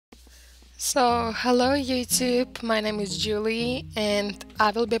Hello YouTube, my name is Julie and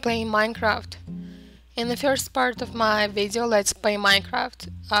I will be playing Minecraft. In the first part of my video Let's Play Minecraft,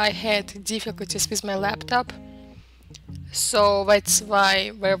 I had difficulties with my laptop, so that's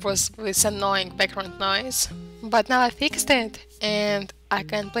why there was this annoying background noise. But now I fixed it and I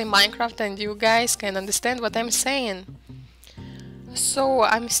can play Minecraft and you guys can understand what I'm saying. So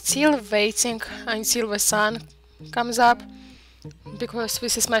I'm still waiting until the sun comes up, because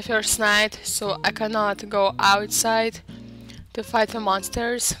this is my first night, so I cannot go outside to fight the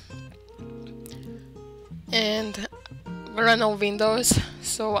monsters. And there are no windows,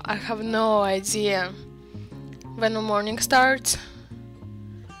 so I have no idea when the morning starts.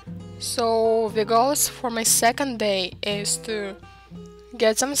 So the goals for my second day is to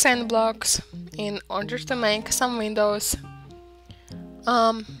get some sand blocks in order to make some windows,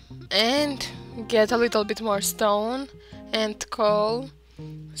 and get a little bit more stone and coal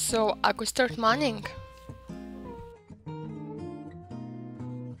so I could start mining.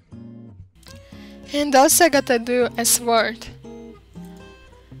 And also I gotta do a sword.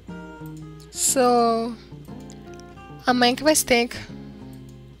 So I make the stick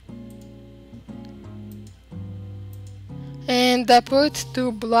and I put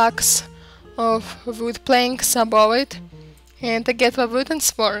 2 blocks of wood planks above it and I get a wooden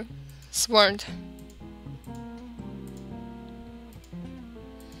sword.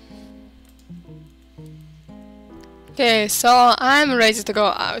 Okay, so I'm ready to go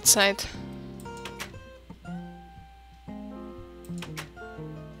outside.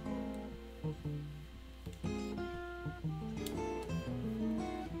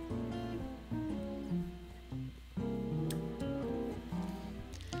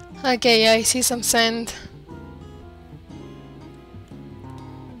 Okay, I see some sand.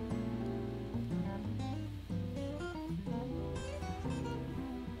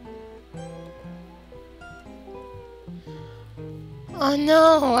 Oh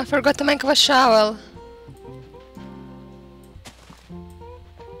no, I forgot to make a shovel.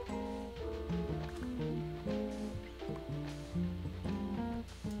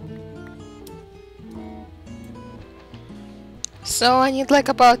 So I need like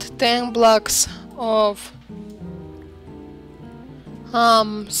about 10 blocks of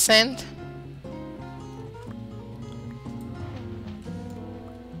sand.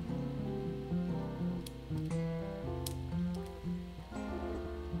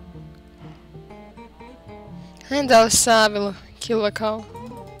 And also I will kill a cow.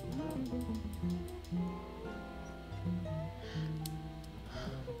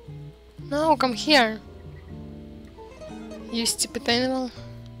 No, come here. You stupid animal.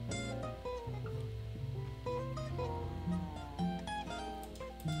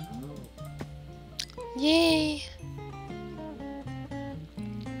 Yay!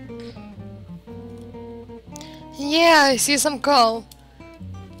 Yeah, I see some coal,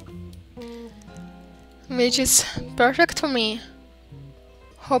 which is perfect for me.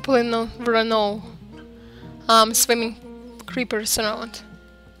 Hopefully there are no swimming creepers around.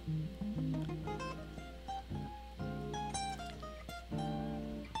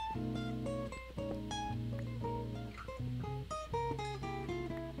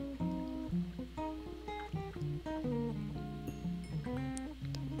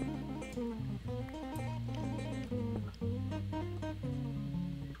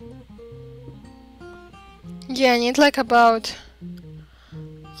 Yeah, I need like about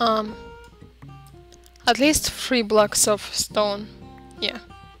at least 3 blocks of stone. Yeah.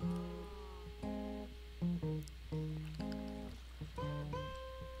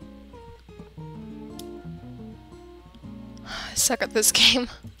 I suck at this game.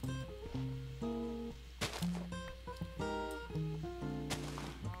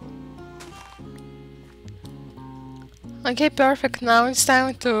 Okay, perfect. Now it's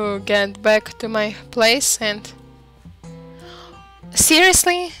time to get back to my place and...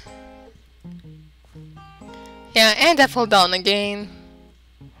 Seriously? Yeah, and I fall down again.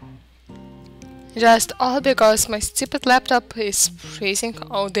 Just all because my stupid laptop is freezing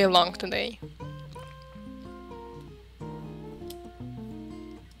all day long today.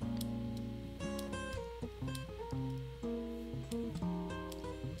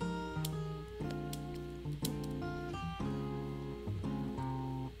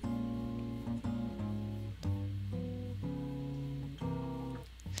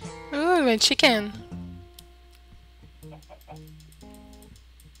 Ooh, a chicken.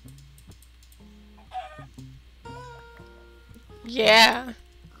 Yeah.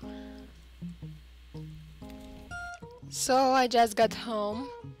 So I just got home.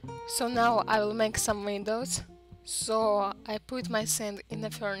 So now I will make some windows. So I put my sand in the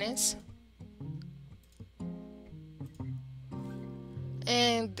furnace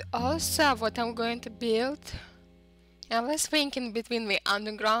And also what I'm going to build, I was thinking between the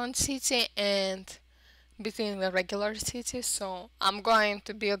underground city and between the regular city, so I'm going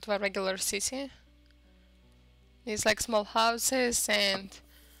to build the regular city. It's like small houses and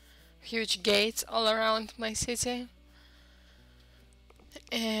huge gates all around my city.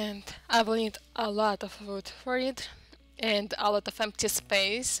 And I will need a lot of wood for it and a lot of empty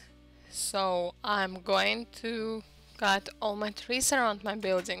space. So I'm going to cut all my trees around my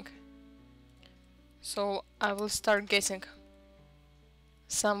building. So I will start getting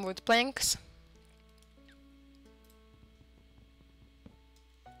some wood planks.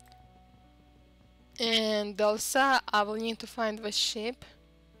 And also I will need to find the sheep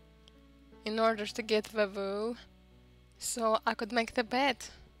in order to get the wool so I could make the bed.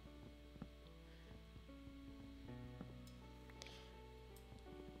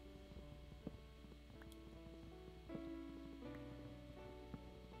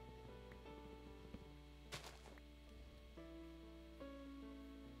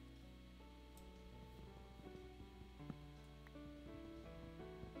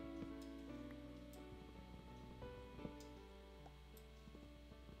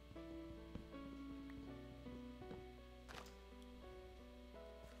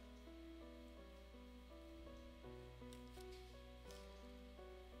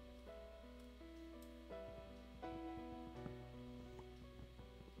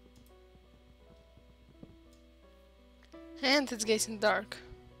 And it's getting dark.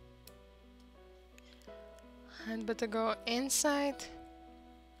 I'd better go inside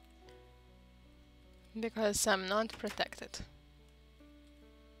because I'm not protected.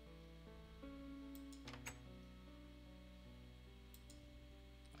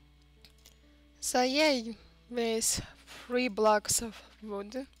 So yeah, with 3 blocks of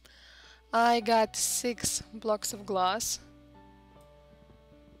wood, I got 6 blocks of glass.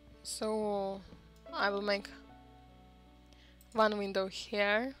 So I will make one window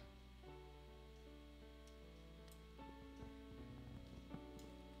here.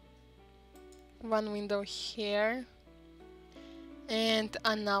 One window here. And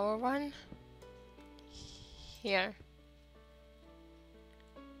another one here.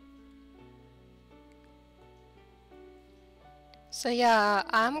 So yeah,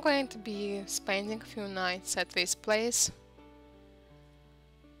 I'm going to be spending a few nights at this place.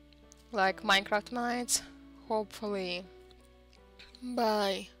 Like Minecraft nights. Hopefully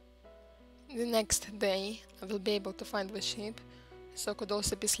by the next day I will be able to find the sheep, so I could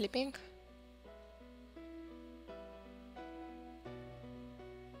also be sleeping.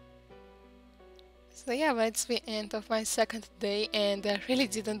 So yeah, that's the end of my second day and I really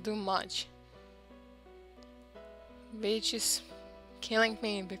didn't do much. Which is killing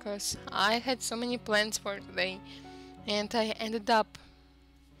me because I had so many plans for today and I ended up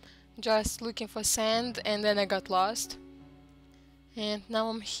just looking for sand and then I got lost. And now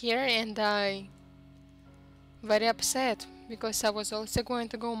I'm here and I'm very upset because I was also going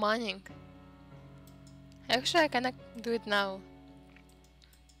to go mining. Actually, I cannot do it now.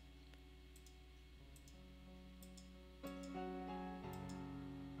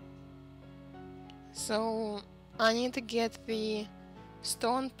 So I need to get the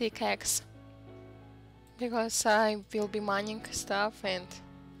stone pickaxe because I will be mining stuff and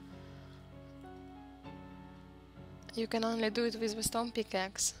you can only do it with the stone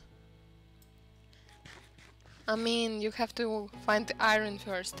pickaxe. I mean, you have to find the iron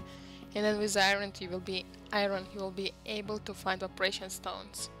first, and then with iron you will be able to find operation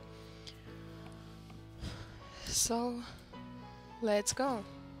stones. So let's go.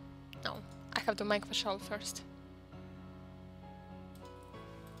 No, I have to make the shovel first.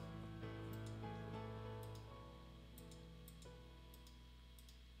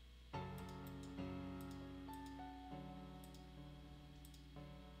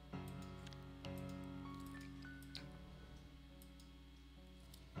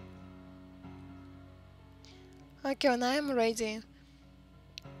 Okay, now I'm ready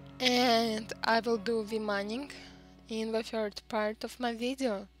and I will do the mining in the third part of my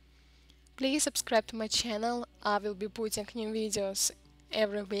video. Please subscribe to my channel, I will be putting new videos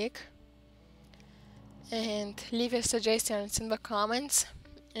every week. And leave your suggestions in the comments.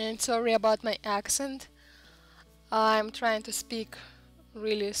 And sorry about my accent, I'm trying to speak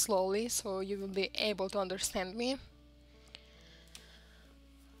really slowly so you will be able to understand me.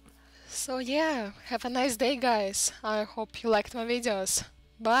 So yeah, have a nice day guys, I hope you liked my videos.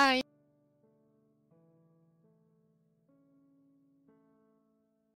 Bye!